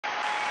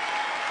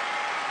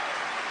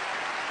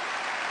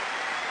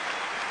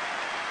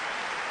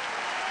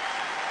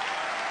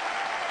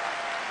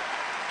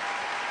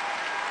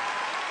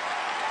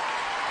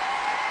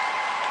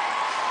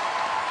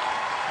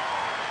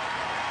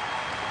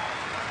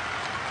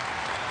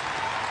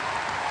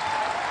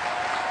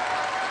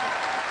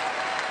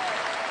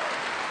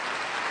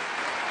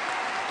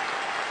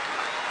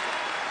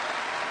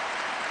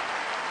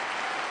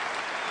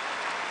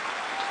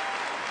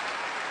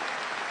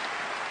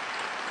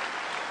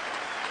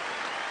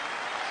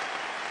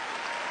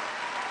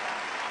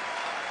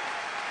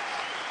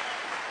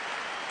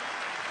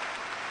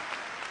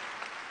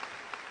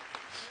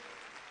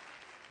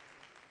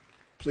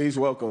Please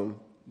welcome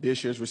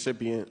this year's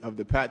recipient of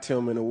the Pat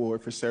Tillman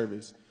Award for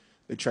Service,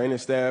 the training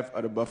staff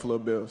of the Buffalo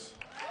Bills.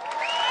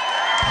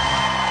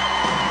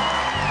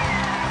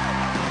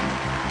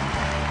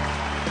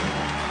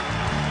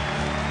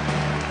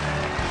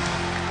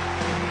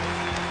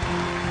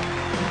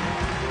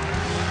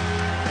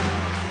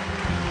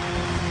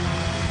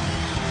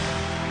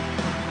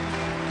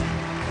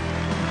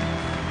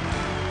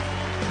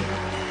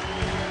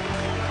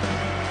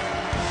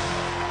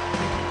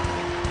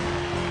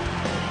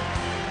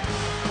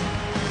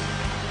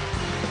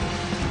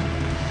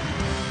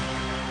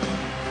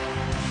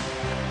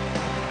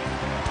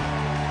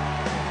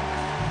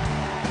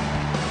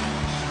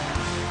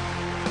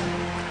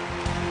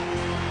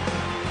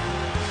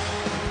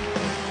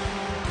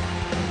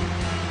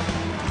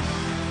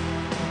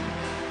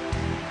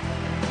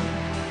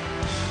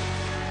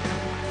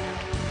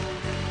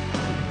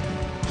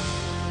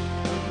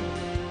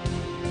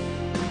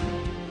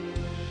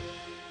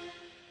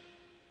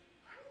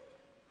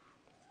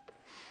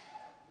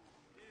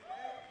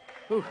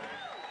 Whew.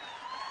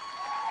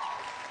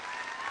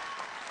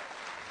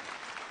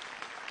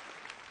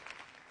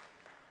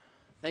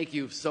 Thank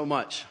you so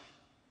much.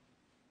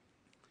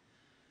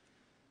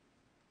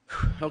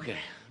 Okay,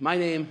 my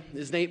name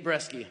is Nate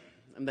Bresky.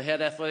 I'm the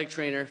head athletic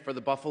trainer for the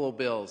Buffalo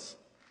Bills.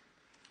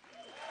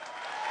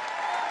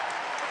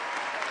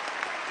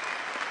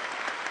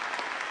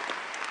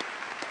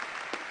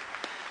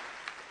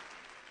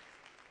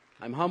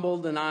 I'm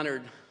humbled and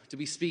honored to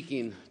be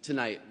speaking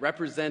tonight,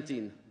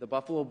 representing the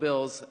Buffalo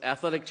Bills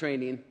athletic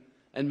training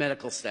and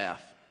medical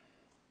staff.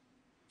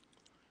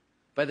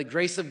 By the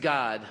grace of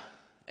God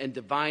and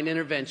divine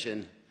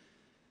intervention,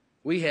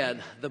 we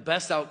had the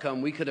best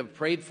outcome we could have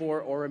prayed for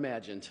or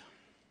imagined.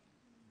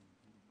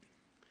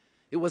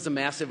 It was a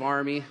massive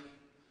army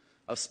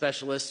of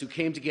specialists who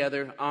came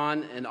together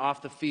on and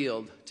off the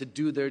field to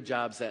do their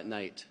jobs that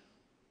night.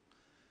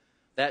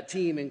 That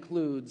team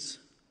includes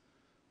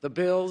the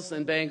Bills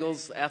and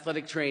Bengals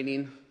athletic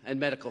training and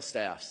medical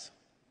staffs,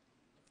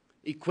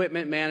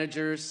 equipment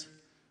managers,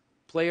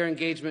 player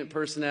engagement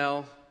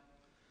personnel,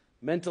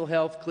 mental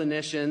health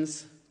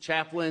clinicians,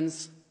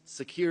 chaplains,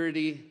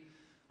 security,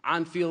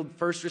 on-field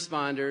first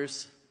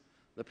responders,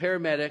 the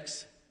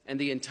paramedics, and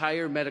the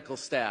entire medical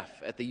staff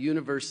at the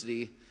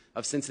University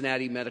of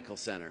Cincinnati Medical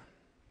Center.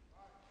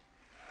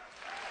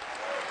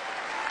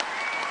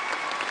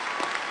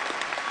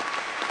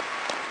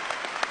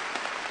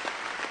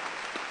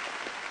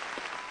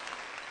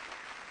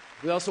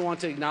 We also want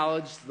to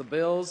acknowledge the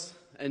Bills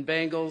and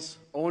Bengals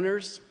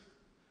owners,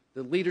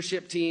 the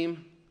leadership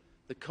team,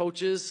 the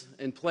coaches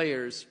and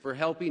players for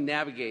helping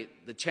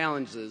navigate the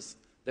challenges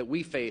that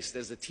we faced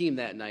as a team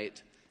that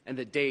night and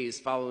the days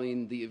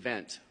following the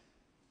event.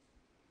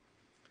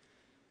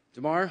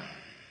 Damar,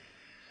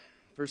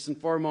 first and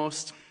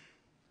foremost,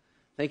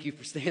 thank you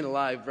for staying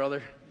alive,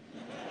 brother.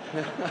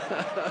 Yeah.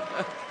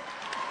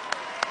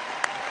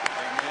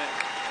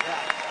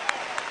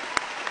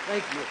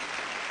 Thank you.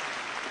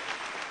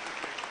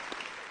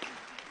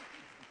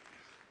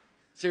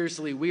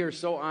 Seriously, we are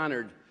so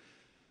honored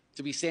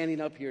to be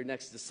standing up here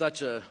next to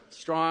such a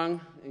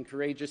strong and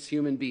courageous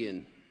human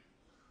being.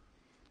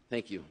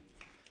 Thank you.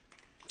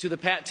 To the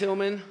Pat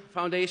Tillman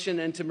Foundation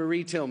and to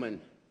Marie Tillman,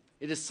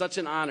 it is such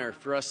an honor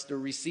for us to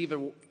receive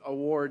an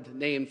award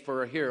named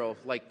for a hero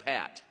like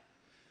Pat,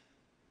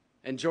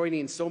 and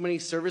joining so many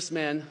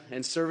servicemen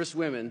and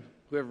servicewomen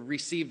who have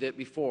received it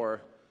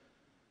before,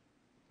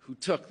 who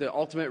took the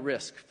ultimate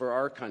risk for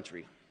our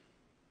country.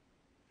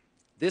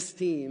 This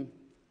team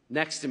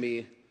next to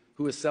me,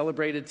 who is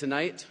celebrated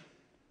tonight,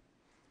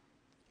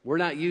 we're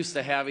not used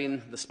to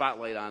having the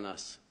spotlight on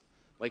us.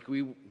 Like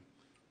we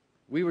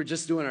were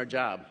just doing our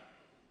job.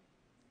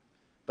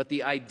 But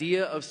the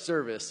idea of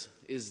service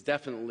is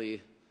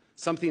definitely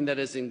something that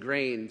is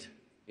ingrained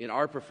in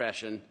our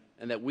profession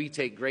and that we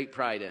take great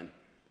pride in.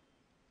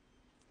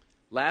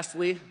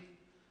 Lastly,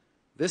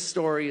 this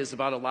story is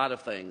about a lot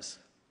of things.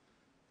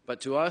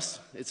 But to us,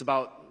 it's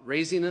about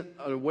raising an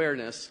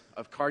awareness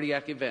of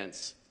cardiac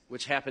events,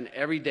 which happen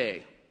every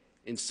day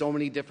in so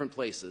many different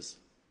places.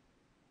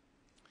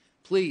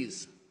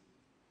 Please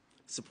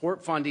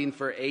support funding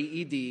for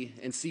AED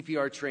and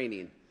CPR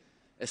training,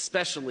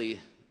 especially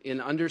in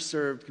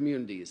underserved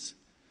communities,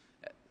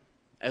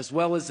 as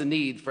well as the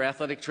need for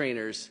athletic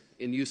trainers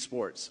in youth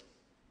sports.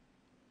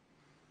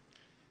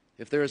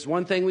 If there is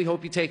one thing we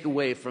hope you take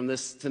away from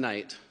this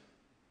tonight,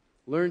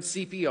 learn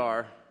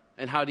CPR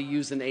and how to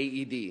use an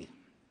AED,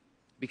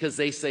 because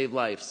they save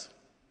lives.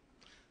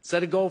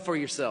 Set a goal for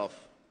yourself.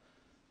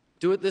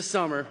 Do it this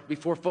summer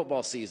before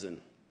football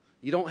season.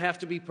 You don't have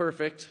to be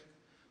perfect.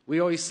 We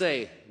always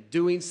say,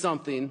 doing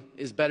something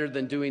is better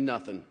than doing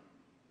nothing.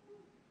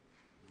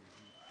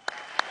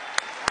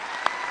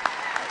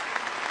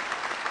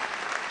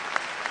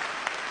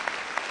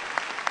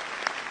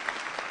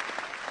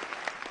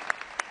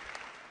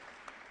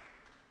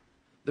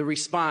 The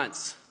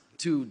response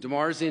to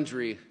Damar's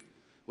injury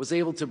was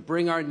able to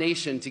bring our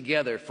nation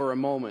together for a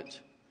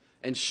moment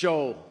and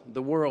show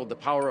the world the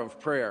power of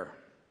prayer.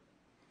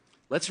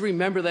 Let's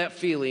remember that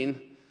feeling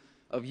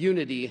of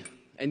unity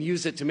and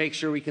use it to make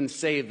sure we can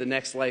save the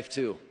next life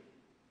too.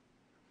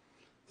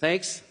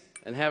 Thanks,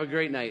 and have a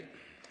great night.